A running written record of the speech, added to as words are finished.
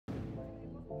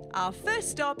Our first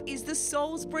stop is the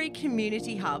Salisbury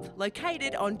Community Hub,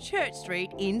 located on Church Street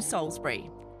in Salisbury.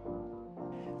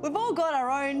 We've all got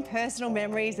our own personal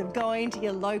memories of going to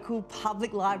your local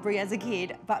public library as a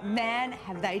kid, but man,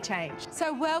 have they changed.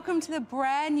 So welcome to the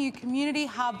brand new Community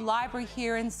Hub Library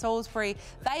here in Salisbury.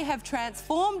 They have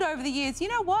transformed over the years. You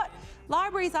know what?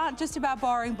 Libraries aren't just about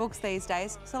borrowing books these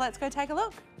days, so let's go take a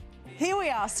look. Here we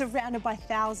are, surrounded by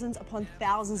thousands upon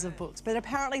thousands of books, but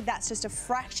apparently that's just a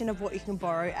fraction of what you can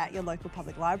borrow at your local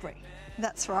public library.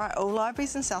 That's right, all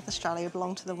libraries in South Australia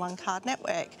belong to the One Card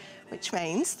Network, which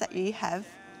means that you have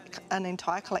an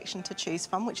entire collection to choose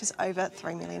from, which is over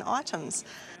 3 million items.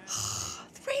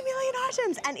 3 million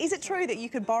items! And is it true that you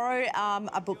could borrow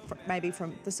a book maybe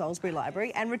from the Salisbury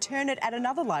Library and return it at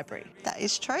another library? That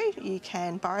is true. You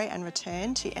can borrow and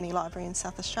return to any library in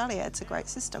South Australia. It's a great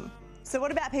system. So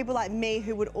what about people like me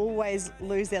who would always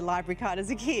lose their library card as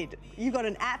a kid? You've got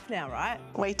an app now, right?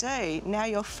 We do. Now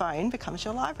your phone becomes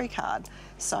your library card.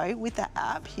 So with that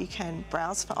app, you can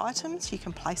browse for items, you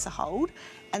can place a hold,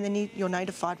 and then you're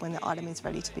notified when the item is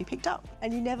ready to be picked up.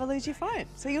 And you never lose your phone,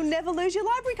 so you'll never lose your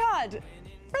library card.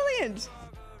 Brilliant.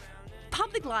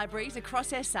 Public libraries across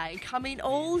SA come in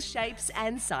all shapes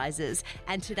and sizes,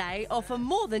 and today offer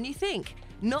more than you think.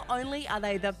 Not only are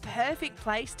they the perfect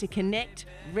place to connect,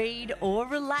 read or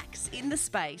relax in the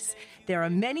space, there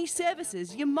are many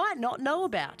services you might not know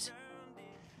about.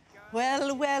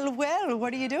 Well,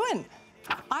 what are you doing?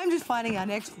 I'm just finding our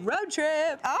next road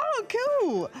trip. Oh,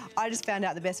 cool. I just found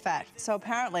out the best fact. So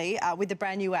apparently, with the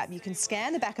brand new app, you can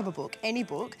scan the back of a book, any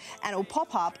book, and it'll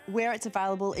pop up where it's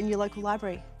available in your local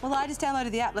library. Well, I just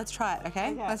downloaded the app. Let's try it,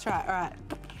 okay? Let's try it, all right.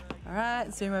 All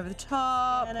right, zoom over the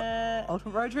top.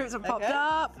 Ultimate road trips have popped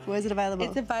up. Where's it available?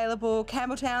 It's available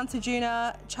Campbelltown,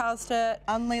 Ceduna, Charleston,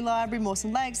 Unley Library,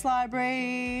 Mawson Lakes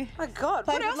Library. Oh my God,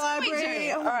 what else can we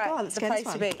do? Oh my God, let's the get place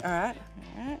this to one. be. All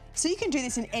right. So you can do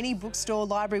this in any bookstore,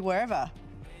 library, wherever.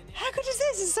 How good is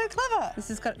this? This is so clever.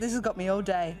 This has got me all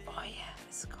day. Oh yeah,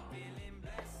 this is cool.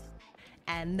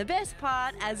 And the best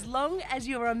part, as long as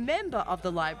you're a member of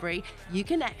the library, you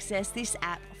can access this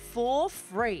app for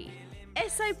free.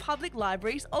 SA public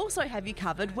libraries also have you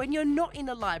covered when you're not in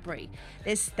a library.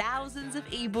 There's thousands of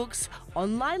ebooks,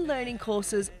 online learning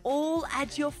courses, all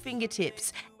at your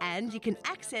fingertips, and you can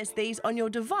access these on your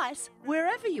device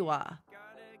wherever you are.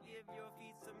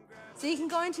 So you can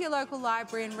go into your local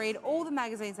library and read all the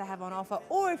magazines they have on offer,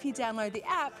 or if you download the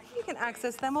app, you can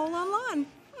access them all online.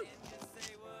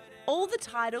 All the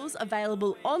titles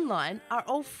available online are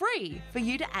all free for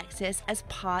you to access as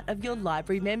part of your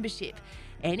library membership,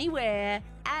 anywhere,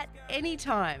 at any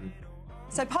time.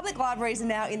 So public libraries are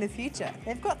now in the future.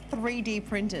 They've got 3D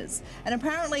printers, and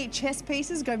apparently chess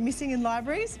pieces go missing in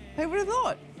libraries. Who would have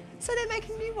thought? So they're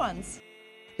making new ones.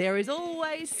 There is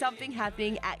always something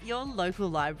happening at your local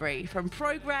library, from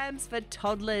programs for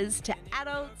toddlers to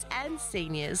adults and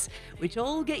seniors, which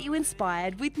all get you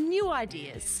inspired with new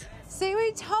ideas. See,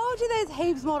 we told you there's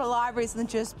heaps more to libraries than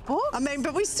just books. I mean,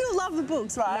 but we still love the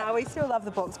books, right? No, we still love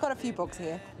the books. Got a few books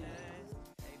here.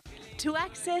 To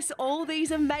access all these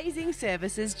amazing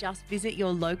services, just visit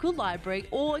your local library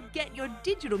or get your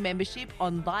digital membership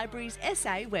on Libraries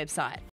SA website.